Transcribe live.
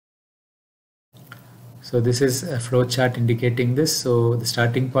So this is a flow chart indicating this. So the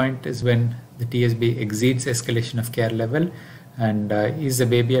starting point is when the TSB exceeds escalation of care level, and is the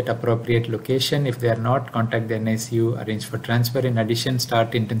baby at appropriate location. If they are not, contact the NICU, arrange for transfer. In addition,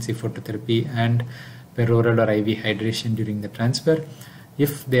 start intensive phototherapy and peroral or IV hydration during the transfer.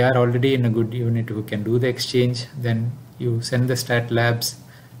 If they are already in a good unit who can do the exchange, then you send the stat labs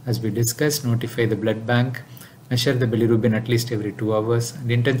as we discussed, notify the blood bank, measure the bilirubin at least every 2 hours, and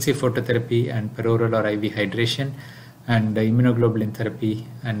intensive phototherapy and peroral or IV hydration and immunoglobulin therapy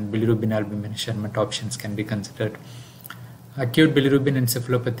and bilirubin albumin measurement options can be considered. Acute bilirubin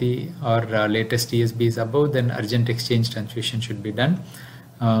encephalopathy or latest TSB is above, then urgent exchange transfusion should be done.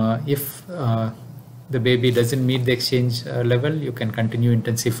 If the baby doesn't meet the exchange level, you can continue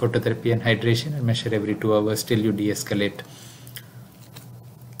intensive phototherapy and hydration and measure every 2 hours till you de-escalate.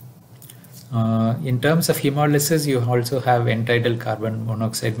 In terms of hemolysis, you also have end-tidal carbon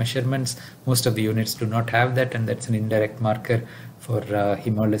monoxide measurements. Most of the units do not have that, and that's an indirect marker for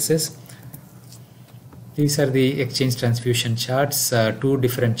hemolysis. These are the exchange transfusion charts, 2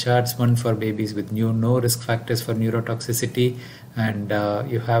 different charts, one for babies with no risk factors for neurotoxicity, and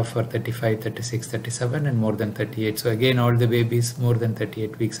you have for 35, 36, 37 and more than 38. So again, all the babies more than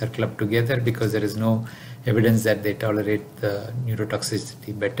 38 weeks are clubbed together because there is no evidence that they tolerate the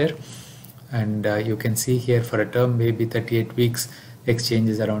neurotoxicity better. And you can see here for a term baby 38 weeks, exchange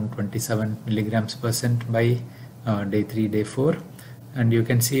is around 27 milligrams % by day 3, day 4. And you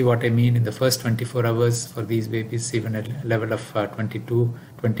can see what I mean. In the first 24 hours for these babies, even a level of 22,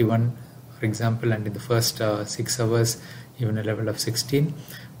 21 for example, and in the first 6 hours even a level of 16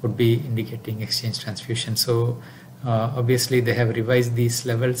 would be indicating exchange transfusion. So obviously they have revised these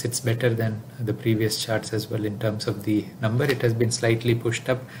levels. It's better than the previous charts as well in terms of the number. It has been slightly pushed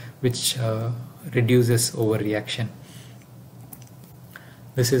up, which reduces overreaction.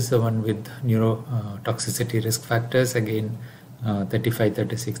 This is the one with neurotoxicity risk factors, again 35,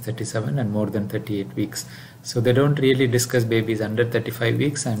 36, 37 and more than 38 weeks. So they don't really discuss babies under 35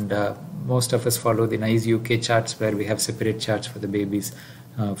 weeks, and most of us follow the NICE UK charts where we have separate charts for the babies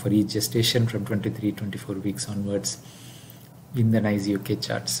for each gestation from 23, 24 weeks onwards in the NICE UK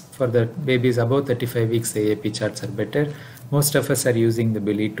charts. For the babies above 35 weeks, the AAP charts are better. Most of us are using the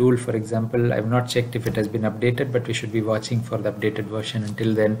Billy tool, for example. I have not checked if it has been updated, but we should be watching for the updated version.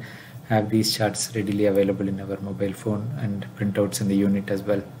 Until then, have these charts readily available in our mobile phone and printouts in the unit as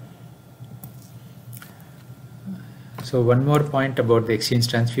well. So one more point about the exchange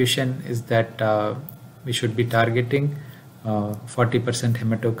transfusion is that we should be targeting 40%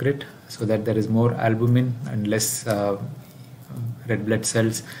 hematocrit so that there is more albumin and less red blood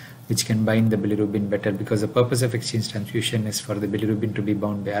cells which can bind the bilirubin better, because the purpose of exchange transfusion is for the bilirubin to be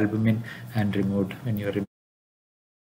bound by albumin and removed when you are